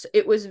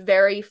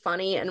very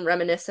funny and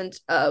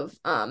reminiscent of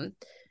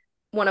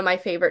one of my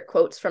favorite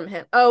quotes from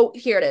him. Oh,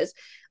 here it is.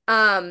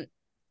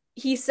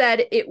 He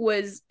said it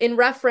was in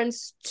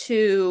reference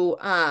to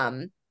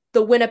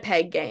the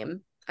Winnipeg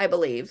game, I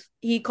believe.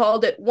 He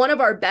called it one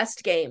of our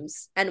best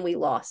games, and we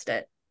lost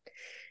it.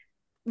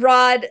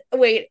 Rod,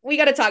 wait, we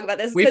got to talk about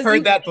this. We've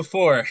heard that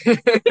before.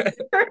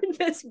 Heard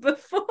this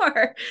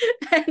before.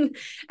 And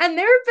there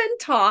have been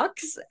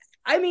talks.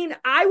 I mean,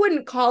 I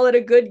wouldn't call it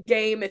a good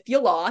game if you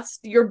lost.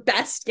 Your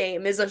best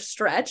game is a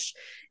stretch.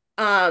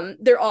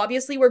 There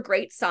obviously were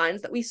great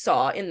signs that we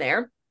saw in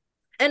there.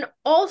 And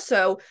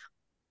also,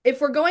 if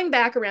we're going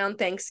back around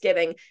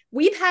Thanksgiving,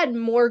 we've had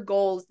more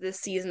goals this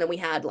season than we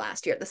had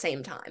last year at the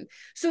same time.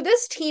 So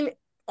this team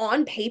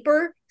on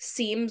paper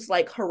seems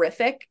like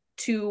horrific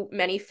to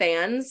many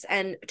fans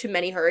and to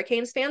many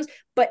Hurricanes fans,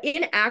 but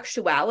in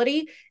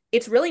actuality,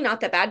 it's really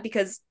not that bad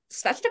because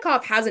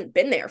Svechnikov hasn't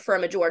been there for a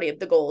majority of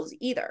the goals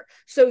either.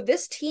 So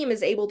this team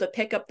is able to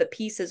pick up the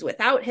pieces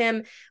without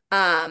him.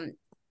 And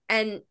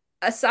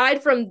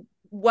aside from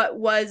what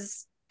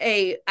was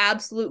a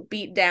absolute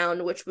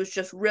beatdown, which was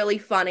just really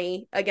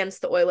funny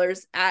against the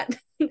Oilers at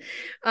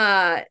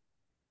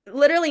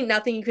literally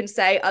nothing you can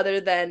say other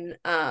than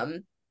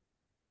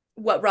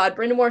what Rod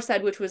Brindamore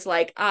said, which was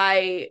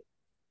I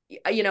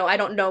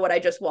don't know what I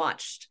just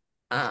watched.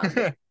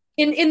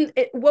 In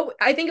what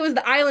I think it was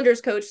the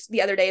Islanders coach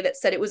the other day that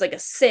said it was like a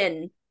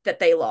sin that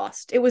they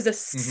lost. It was a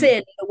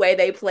sin the way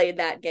they played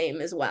that game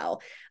as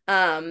well.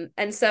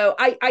 And so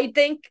I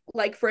think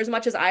for as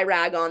much as I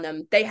rag on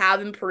them, they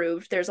have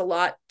improved. There's a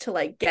lot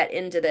to get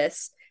into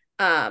this.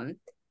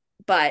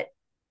 But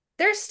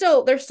there's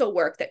still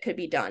work that could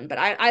be done. But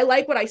I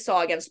like what I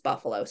saw against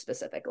Buffalo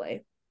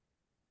specifically.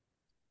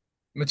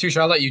 Matuch,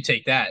 I'll let you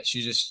take that.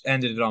 She just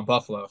ended it on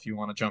Buffalo if you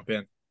want to jump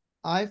in.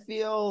 I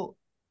feel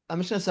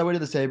I'm just gonna segue to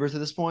the Sabres at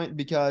this point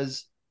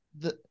because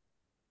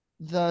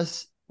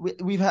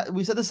we've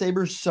said the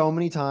Sabres so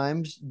many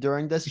times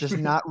during this, just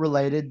not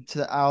related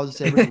to how the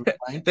Sabres are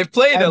playing. They've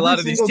played a lot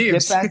of these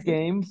teams. Get back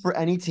game for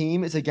any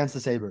team is against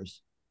the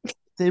Sabres.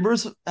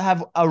 Sabres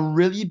have a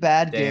really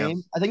bad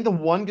game. I think the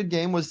one good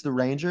game was the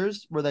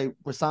Rangers, where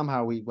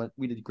somehow we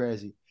did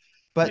crazy.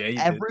 But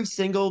every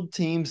single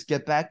team's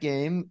get back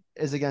game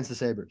is against the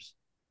Sabres.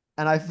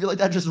 And I feel like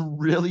that just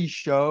really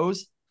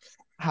shows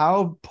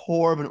how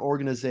poor of an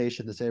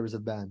organization the Sabres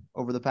have been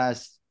over the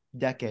past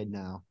decade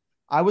now.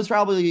 I was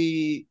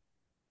probably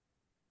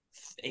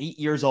 8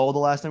 years old the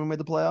last time we made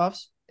the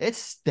playoffs. It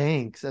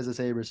stinks as a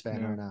Sabres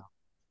fan right now.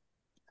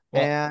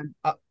 Well, and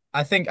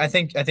I think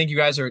you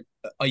guys are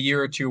a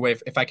year or two away,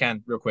 if I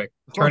can, real quick.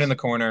 Turn in the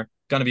corner,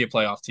 gonna be a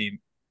playoff team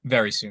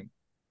very soon.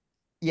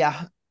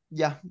 Yeah.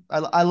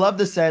 I love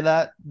to say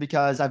that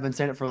because I've been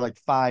saying it for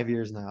 5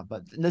 years now.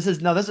 But this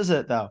is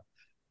it though.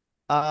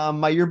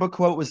 My yearbook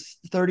quote was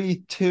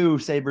 32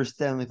 Sabres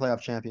Stanley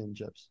Cup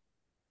championships.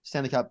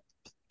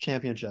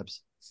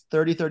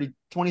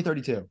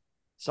 2032.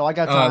 So I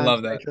got time. I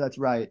love that. Make sure that's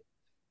right.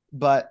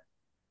 But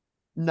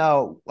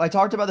no, I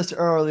talked about this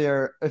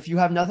earlier. If you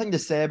have nothing to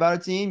say about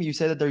a team, you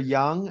say that they're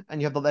young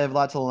and they have a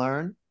lot to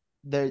learn.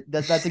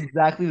 That's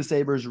exactly the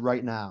Sabres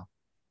right now,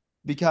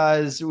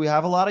 because we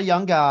have a lot of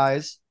young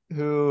guys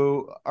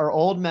who are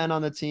old men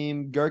on the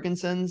team.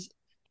 Gergensons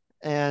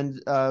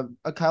and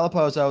Kyle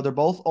Pozo, they're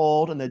both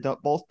old and they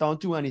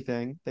don't do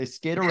anything. They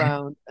skate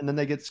around and then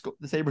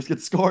the Sabres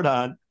get scored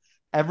on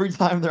every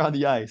time they're on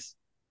the ice.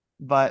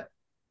 But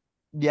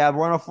yeah,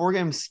 we're on a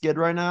 4-game skid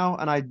right now,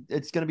 and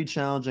it's going to be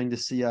challenging to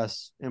see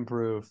us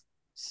improve.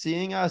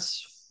 Seeing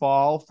us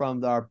fall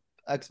from our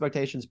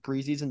expectations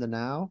preseason to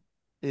now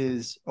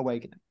is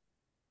awakening.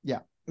 Yeah.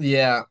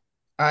 Yeah.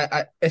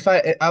 I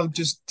would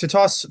just to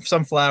toss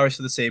some flowers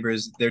to the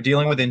Sabres. They're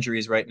dealing with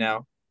injuries right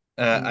now.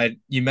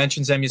 You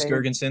mentioned Zemgus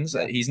Girgensons.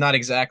 Yeah. He's not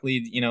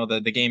exactly,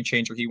 the game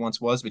changer he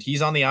once was, but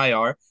he's on the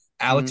IR.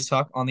 Alex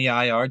Tuck on the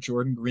IR.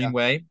 Jordan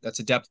Greenway, that's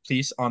a depth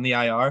piece on the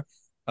IR.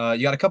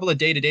 You got a couple of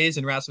day-to-days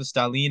in Rasmus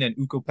Dahlin and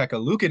Ukko-Pekka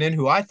Luukkonen,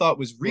 who I thought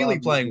was really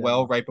playing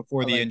well right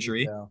before the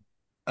injury.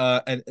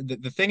 And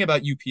the thing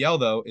about UPL,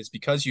 though, is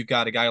because you've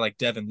got a guy like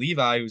Devin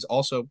Levi, who's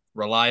also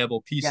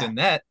reliable piece in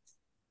net,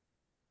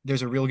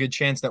 there's a real good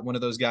chance that one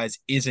of those guys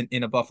isn't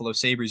in a Buffalo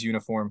Sabres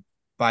uniform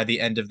by the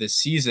end of this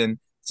season.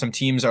 Some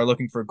teams are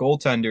looking for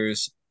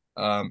goaltenders.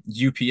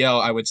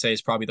 UPL, I would say,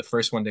 is probably the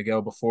first one to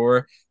go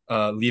before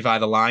Levi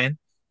the Lion.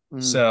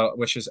 So,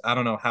 which is, I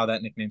don't know how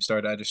that nickname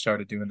started. I just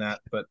started doing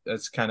that, but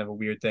that's kind of a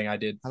weird thing I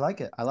did. I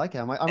like it. I'm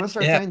going to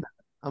start saying that.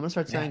 I'm going to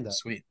start saying that.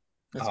 Sweet.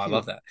 That's I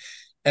love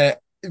that.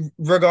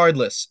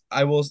 Regardless,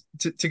 I will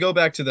to go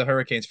back to the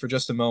Hurricanes for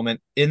just a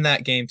moment. In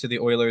that game to the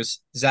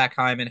Oilers, Zach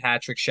Hyman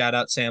hat trick. Shout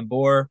out Sam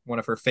Bohr, one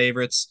of her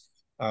favorites.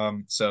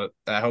 So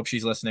I hope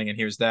she's listening and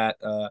hears that.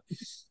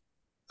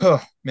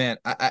 Oh man,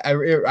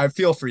 I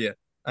feel for you.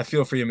 I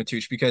feel for you,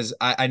 Matuch, because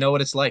I know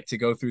what it's like to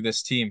go through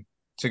this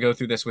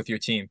with your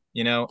team.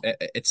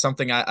 It's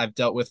something I've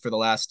dealt with for the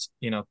last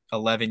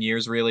 11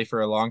 years, really,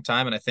 for a long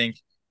time, and I think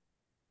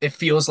it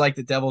feels like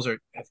the Devils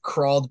have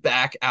crawled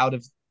back out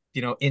of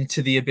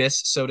into the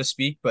abyss, so to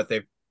speak, but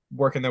they're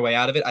working their way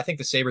out of it. I think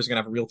the Sabres are going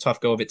to have a real tough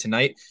go of it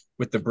tonight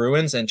with the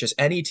Bruins and just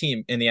any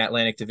team in the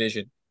Atlantic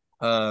Division.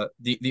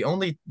 The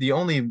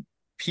only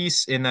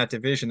piece in that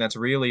division that's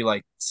really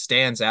like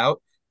stands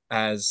out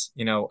as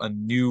a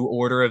new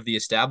order of the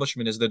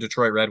establishment is the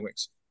Detroit Red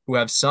Wings, who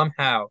have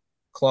somehow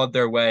clawed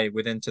their way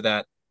into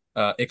that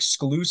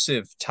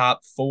exclusive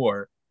top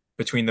four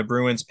between the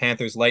Bruins,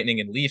 Panthers,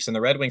 Lightning, and Leafs, and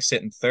the Red Wings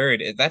sit in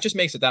third. That just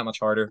makes it that much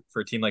harder for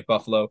a team like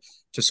Buffalo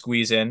to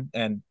squeeze in.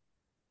 And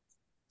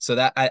so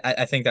that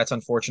I think that's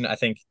unfortunate. I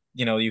think,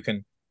 I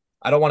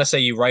don't want to say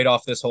you write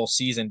off this whole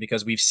season,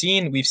 because we've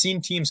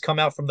seen teams come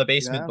out from the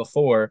basement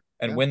before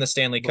and win the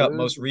Stanley Cup.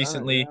 Most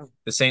recently,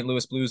 the St.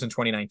 Louis Blues in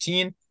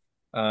 2019.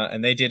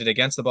 And they did it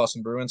against the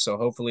Boston Bruins. So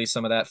hopefully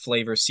some of that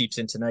flavor seeps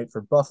in tonight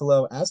for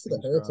Buffalo. As for the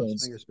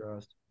Hurricanes, fingers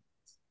crossed.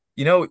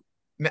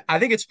 I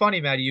think it's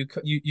funny, Maddie.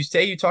 You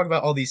say you talk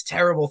about all these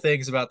terrible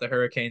things about the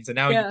Hurricanes, and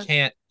now you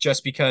can't,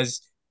 just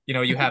because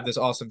you have this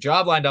awesome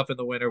job lined up in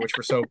the winter, which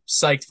we're so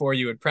psyched for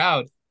you and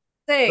proud.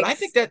 Thanks. But I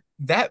think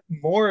that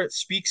more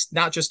speaks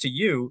not just to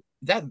you,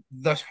 that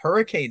the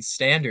Hurricane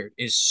standard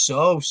is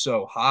so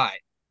high.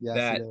 Yes,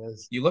 that it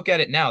is. You look at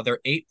it now, they're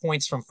 8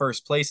 points from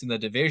first place in the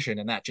division,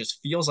 and that just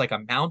feels like a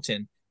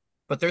mountain.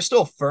 But they're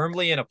still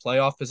firmly in a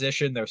playoff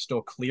position. They're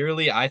still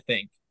clearly, I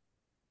think,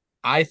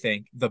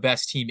 the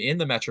best team in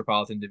the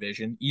Metropolitan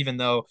Division, even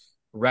though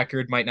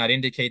record might not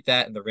indicate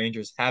that, and the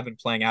Rangers have been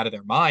playing out of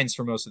their minds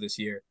for most of this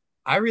year.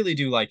 I really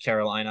do like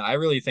Carolina. I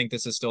really think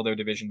this is still their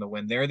division to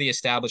win. They're the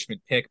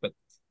establishment pick, but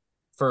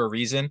for a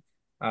reason.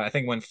 I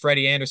think when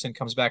Freddie Anderson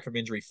comes back from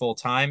injury full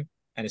time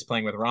and is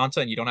playing with Ranta,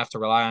 and you don't have to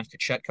rely on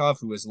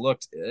Kochetkov, who has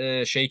looked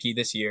shaky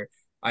this year,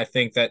 I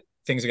think that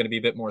things are going to be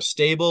a bit more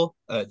stable.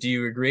 Do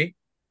you agree?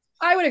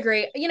 I would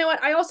agree. You know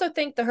what? I also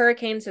think the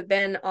Hurricanes have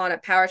been on a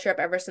power trip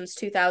ever since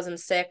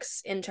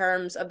 2006 in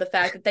terms of the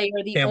fact that they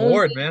are the only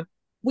Ward, man.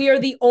 We are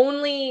the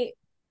only,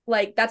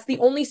 that's the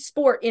only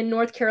sport in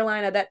North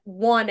Carolina that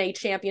won a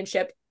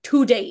championship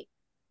to date.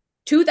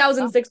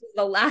 2006 was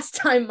the last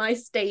time my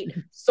state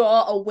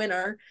saw a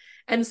winner.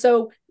 And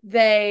so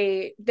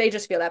they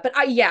just feel that. But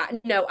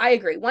I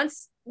agree.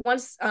 Once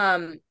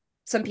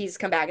some pieces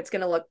come back, it's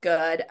going to look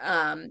good.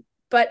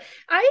 But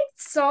I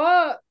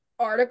saw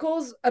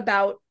articles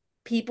about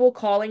people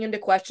calling into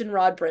question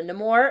Rod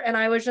Brind'Amour, and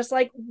I was just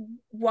like,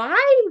 why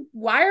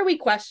are we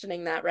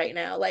questioning that right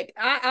now? Like,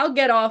 I'll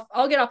get off.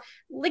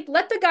 Like,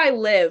 let the guy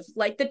live.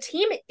 Like, the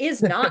team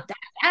is not that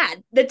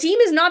bad. The team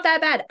is not that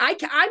bad.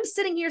 I'm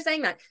sitting here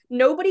saying that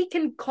nobody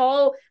can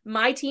call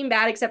my team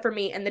bad except for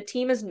me, and the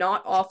team is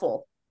not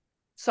awful.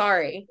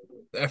 Sorry.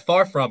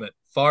 Far from it.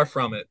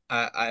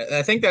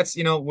 I think that's,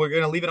 we're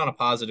going to leave it on a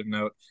positive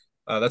note.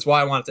 That's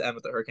why I wanted to end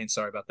with the Hurricanes.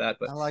 Sorry about that,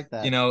 but I like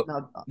that.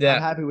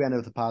 I'm happy we ended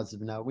with a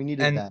positive note. We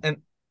needed that.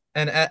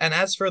 And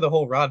as for the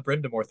whole Rod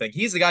Brind'Amour thing,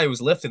 he's the guy who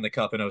was lifting the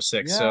cup in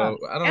 06. So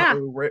I don't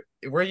know where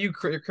are you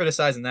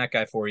criticizing that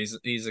guy for?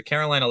 He's a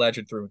Carolina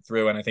legend through and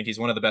through, and I think he's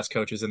one of the best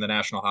coaches in the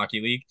National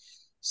Hockey League.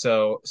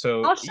 So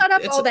I'll shut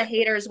up all the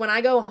haters when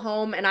I go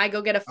home and I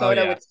go get a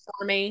photo with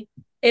Stormy.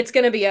 It's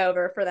gonna be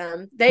over for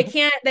them.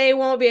 They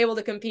won't be able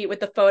to compete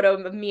with the photo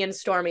of me and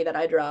Stormy that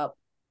I drop.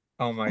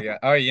 Oh my God.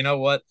 All right, you know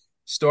what?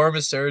 Storm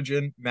is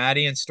surgeon,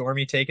 Maddie and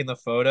Stormy taking the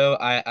photo.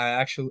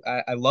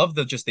 I love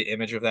just the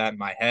image of that in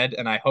my head,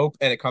 and I hope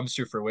that it comes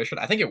to fruition.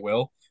 I think it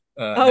will.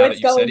 Oh, Now that it's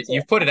you've said going it, to.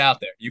 you've put it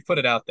out there. You've put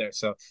it out there.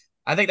 So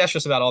I think that's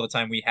just about all the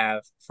time we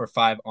have for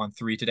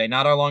 5-on-3 today.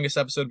 Not our longest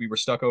episode. We were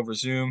stuck over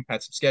Zoom,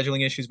 had some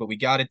scheduling issues, but we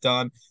got it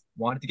done.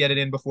 Wanted to get it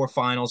in before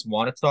finals,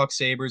 wanted to talk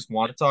Sabres,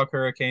 wanted to talk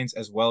Hurricanes,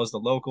 as well as the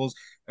locals,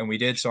 and we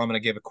did. So I'm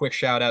going to give a quick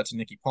shout out to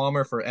Nikki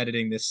Palmer for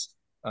editing this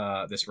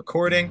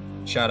recording.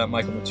 Shout out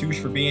Michael Matuch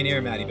for being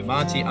here, Maddie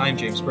Bimonte. I'm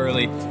James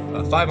Birle.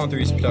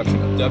 5-on-3 is a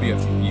production of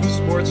WFPU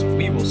Sports.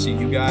 We will see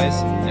you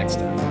guys next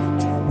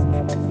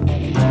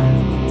time.